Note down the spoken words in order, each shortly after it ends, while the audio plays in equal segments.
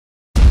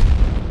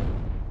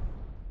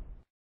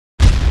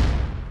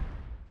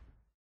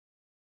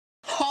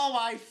Oh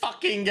my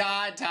fucking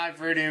god, time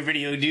for a new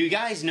video. Do you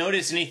guys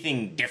notice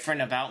anything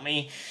different about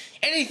me?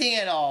 Anything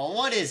at all?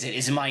 What is it?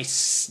 Is it my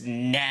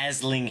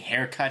snazzling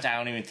haircut? I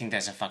don't even think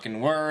that's a fucking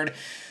word.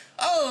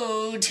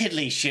 Oh,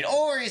 tiddly shit.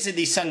 Or is it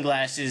the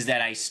sunglasses that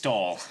I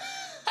stole?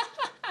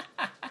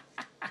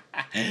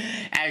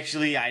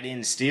 Actually, I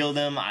didn't steal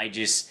them. I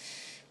just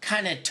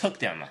kind of took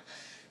them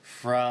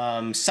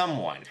from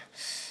someone.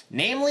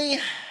 Namely,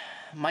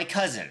 my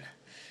cousin.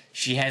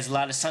 She has a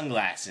lot of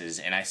sunglasses,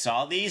 and I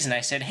saw these, and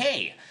I said,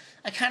 hey,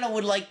 I kind of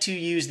would like to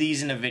use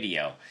these in a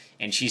video.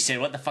 And she said,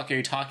 what the fuck are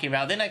you talking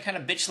about? Then I kind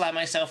of bitch-slapped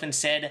myself and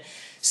said,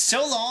 so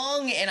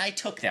long, and I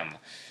took them.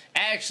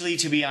 Actually,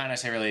 to be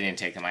honest, I really didn't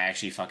take them. I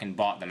actually fucking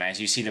bought them.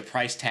 As you see, the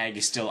price tag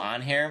is still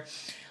on here.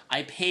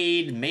 I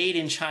paid made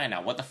in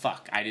China. What the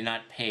fuck? I did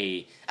not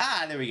pay...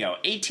 Ah, there we go.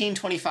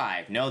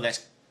 $18.25. No,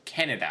 that's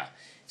Canada.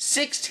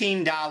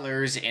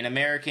 $16 in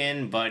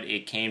American, but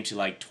it came to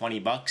like 20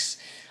 bucks.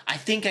 I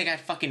think I got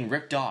fucking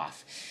ripped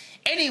off.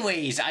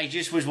 Anyways, I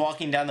just was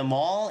walking down the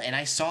mall and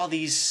I saw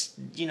these,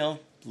 you know,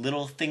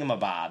 little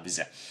thingamabobs.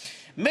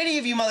 Many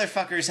of you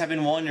motherfuckers have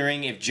been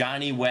wondering if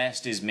Johnny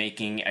West is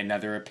making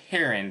another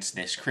appearance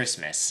this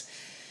Christmas.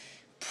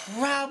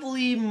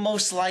 Probably,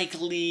 most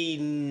likely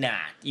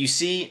not. You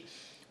see,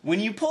 when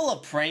you pull a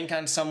prank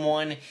on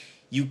someone,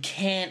 you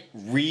can't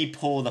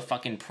re-pull the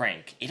fucking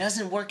prank. It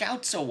doesn't work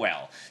out so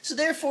well. So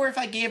therefore, if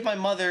I gave my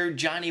mother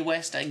Johnny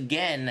West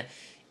again,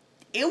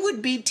 it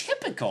would be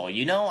typical,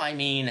 you know? I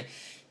mean,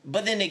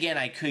 but then again,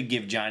 I could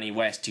give Johnny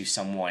West to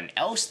someone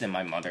else than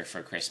my mother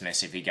for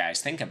Christmas, if you guys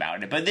think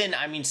about it. But then,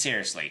 I mean,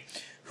 seriously,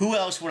 who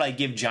else would I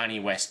give Johnny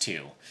West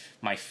to?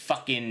 My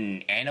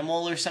fucking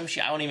animal or some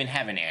shit? I don't even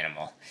have an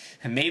animal.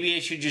 Maybe I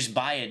should just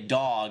buy a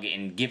dog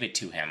and give it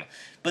to him.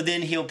 But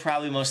then he'll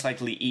probably most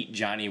likely eat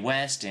Johnny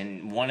West,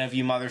 and one of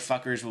you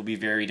motherfuckers will be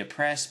very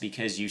depressed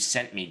because you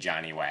sent me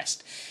Johnny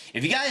West.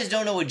 If you guys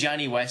don't know what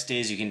Johnny West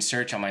is, you can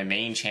search on my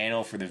main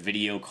channel for the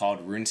video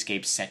called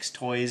RuneScape Sex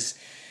Toys.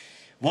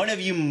 One of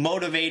you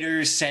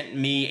motivators sent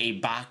me a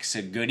box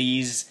of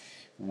goodies,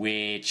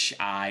 which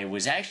I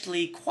was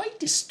actually quite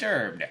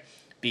disturbed.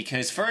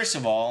 Because first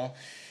of all,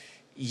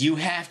 you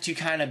have to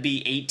kind of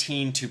be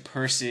 18 to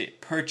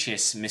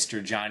purchase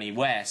Mr. Johnny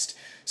West.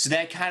 So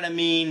that kind of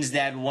means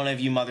that one of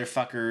you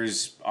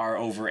motherfuckers are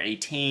over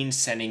 18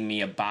 sending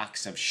me a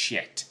box of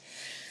shit.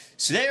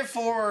 So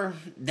therefore,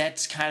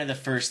 that's kind of the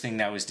first thing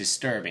that was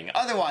disturbing.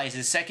 Otherwise,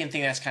 the second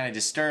thing that's kind of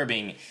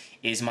disturbing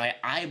is my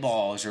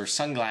eyeballs or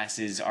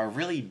sunglasses are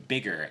really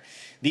bigger.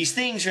 These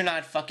things are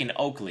not fucking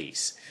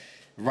Oakleys.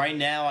 Right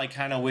now, I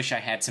kind of wish I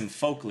had some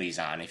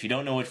Folkleys on. If you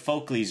don't know what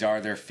Folkleys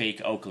are, they're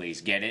fake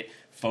Oakleys. Get it?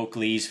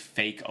 Folkleys,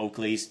 fake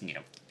Oakleys, you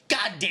know.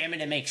 God damn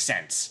it, it makes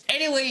sense.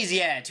 Anyways,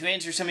 yeah, to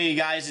answer some of you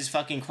guys'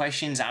 fucking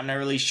questions, I'm not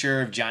really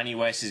sure if Johnny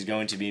West is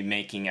going to be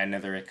making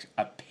another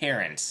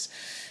appearance.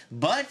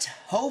 But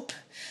hope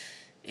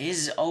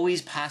is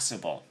always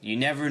possible. You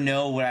never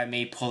know what I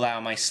may pull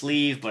out my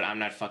sleeve, but I'm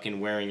not fucking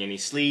wearing any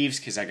sleeves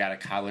because I got a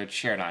collared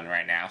shirt on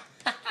right now.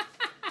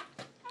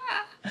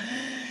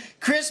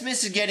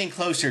 Christmas is getting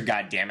closer,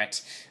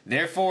 goddammit.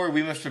 Therefore,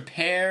 we must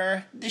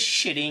prepare the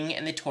shitting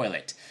and the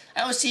toilet.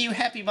 I will see you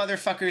happy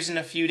motherfuckers in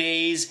a few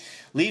days.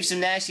 Leave some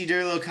nasty,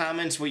 dirty little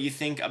comments what you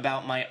think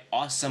about my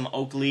awesome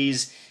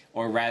Oakleys,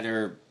 or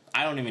rather,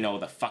 I don't even know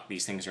what the fuck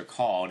these things are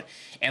called.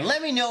 And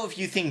let me know if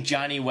you think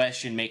Johnny West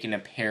should make an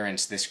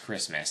appearance this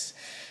Christmas.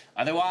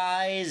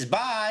 Otherwise,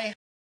 bye!